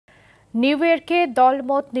New ইয়র্কে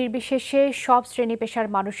দলমত নির্বিশেষে সব শ্রেণী পেশার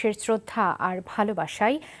মানুষের শ্রদ্ধা আর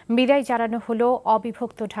ভালোবাসায় বিদায় জানানো হলো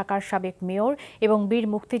অবিভক্ত ঢাকার সাবেক মেয়র এবং বীর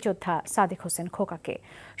মুক্তিযোদ্ধা সাদেক হোসেন খোকাকে।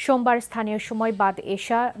 সোমবার স্থানীয় সময় বাদ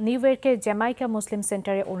এশা নিউ ইয়র্কের জ্যামাইকা মুসলিম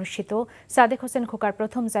সেন্টারে অনুষ্ঠিত সাদেক হোসেন খোকার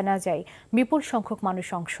প্রথম জানাজায় বিপুল সংখ্যক মানুষ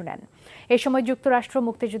অংশ নেন। এ সময় যুক্তরাষ্ট্র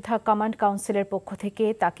মুক্তিযোদ্ধা কমান্ড কাউন্সিলের পক্ষ থেকে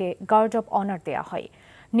তাকে গার্ড অব অনার দেয়া হয়।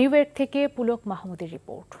 নিউ ইয়র্ক থেকে পুলক মাহমুদের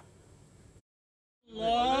রিপোর্ট।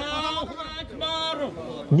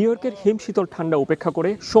 নিউ ইয়র্কের হিমশীতল ঠান্ডা উপেক্ষা করে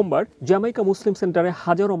সোমবার জ্যামাইকা মুসলিম সেন্টারে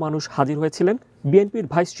হাজারো মানুষ হাজির হয়েছিলেন বিএনপির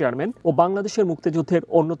ভাইস চেয়ারম্যান ও বাংলাদেশের মুক্তিযুদ্ধের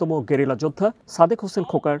অন্যতম গেরিলা যোদ্ধা সাদেক হোসেন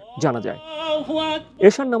খোকার জানাজায়।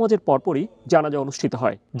 এশার নামাজের পরপরই জানাজা অনুষ্ঠিত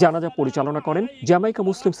হয়। জানাজা পরিচালনা করেন জ্যামাইকা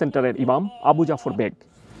মুসলিম সেন্টারের ইমাম আবু জাফর বেগ।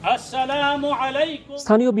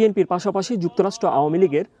 স্থানীয় বিএনপির পাশাপাশি যুক্তরাষ্ট্র আওয়ামী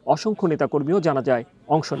লীগের অসংখ্য নেতাকর্মীও জানাজায়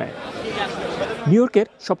অংশ নেয়। নিউ ইয়র্কের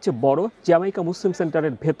সবচেয়ে বড় জ্যামাইকা মুসলিম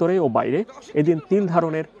সেন্টারের ভেতরে ও বাইরে এদিন তিল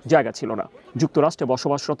ধারণের জায়গা ছিল না। যুক্তরাষ্ট্রে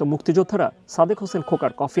বসবাসরত মুক্তিযোদ্ধারা সাদেক হোসেন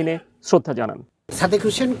খোকার কফিনে শ্রদ্ধা জানান। সাদেক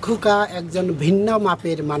হোসেন খোকা একজন ভিন্ন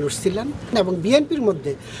মাপের মানুষ ছিলেন এবং বিএনপির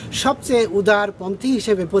মধ্যে সবচেয়ে উদারপন্থী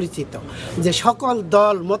হিসেবে পরিচিত, যে সকল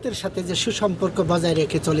দল মতের সাথে যে সুসম্পর্ক বজায়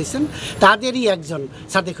রেখে চলেছেন তাদেরই একজন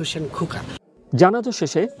সাদেক হোসেন খোকা। জানাজা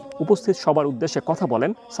শেষে উপস্থিত সবার উদ্দেশ্যে কথা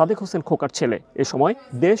বলেন সাদেক হোসেন খোকার ছেলে। এ সময়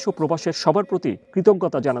দেশ ও প্রবাসের সবার প্রতি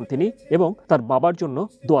কৃতজ্ঞতা জানান তিনি এবং তার বাবার জন্য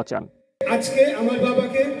দোয়া চান। আজকে আমার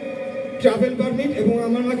বাবাকে ট্রাভেল পারমিট এবং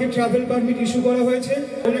আমার মাকে ট্রাভেল পারমিট ইস্যু করা হয়েছে।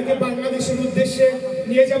 ওনাকে বাংলাদেশের উদ্দেশ্যে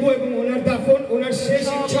নিয়ে যাব এবং ওনার দাফন, ওনার শেষ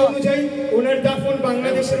ইচ্ছা অনুযায়ী ওনার দাফন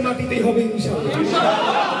বাংলাদেশের মাটিতেই হবে ইনশাআল্লাহ।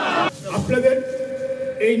 আপনাদের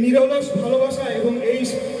এই নিরলস ভালোবাসা এবং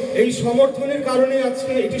এই সমর্থনের কারণে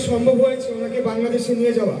আজকে এটি সম্ভব হয়েছে ওনাকে বাংলাদেশে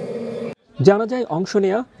নিয়ে যাওয়া। জানাজায় অংশ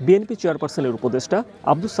নেয়া বিএনপি চেয়ারপারসনের উপদেষ্টা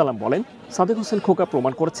আব্দুল সালাম বলেন, সাদেক হোসেন খোকা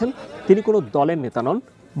প্রমাণ করেছেন তিনি কোনো দলের নেতা নন,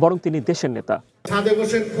 বরং তিনি দেশের নেতা। সাদেক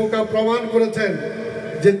হোসেন খোকা প্রমাণ করেছেন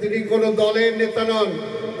যে তিনি কোনো দলের নেতা নন,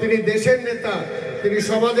 তিনি দেশের নেতা, তিনি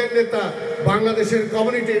সমাজের নেতা, বাংলাদেশের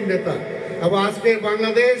কমিউনিটির নেতা। এবং আজকের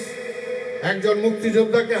বাংলাদেশ একজন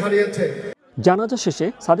মুক্তিযোদ্ধাকে হারিয়েছে। জানাজা শেষে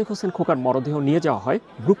সাদেক হোসেন খোকার মরদেহ নিয়ে যাওয়া হয়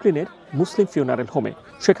ব্রুকলিনের মুসলিম ফিউনারেল হোমে।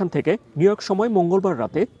 সেখান থেকে নিউ ইয়র্ক সময় মঙ্গলবার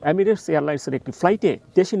রাতে এমিরেটস এয়ারলাইন্সের একটি ফ্লাইটে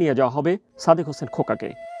দেশে নিয়ে যাওয়া হবে Sadek Hossain খোকাকে।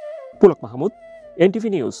 Pulak Mahmud, NTV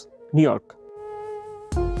news, new York.